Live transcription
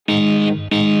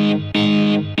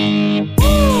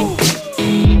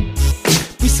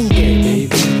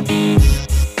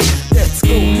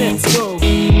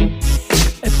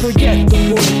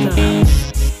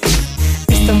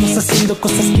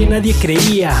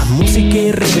creía, música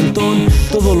y reventón.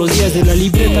 Todos los días de la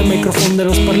libreta, micrófono de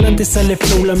los parlantes sale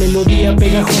flow, la melodía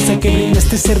pegajosa que brinda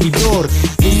este servidor.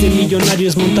 Desde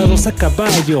millonarios montados a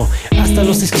caballo hasta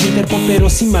los skater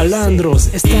poperos y malandros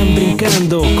están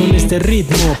brincando con este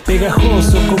ritmo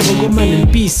pegajoso como goma en el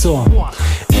piso.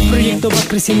 El proyecto va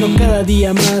creciendo cada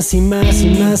día más y más y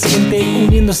más gente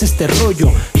uniéndose a este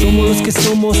rollo. Somos los que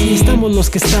somos y estamos los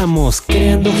que estamos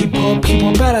creando hip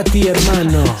hop para ti,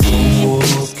 hermano.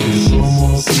 Somos los que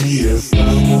somos y estamos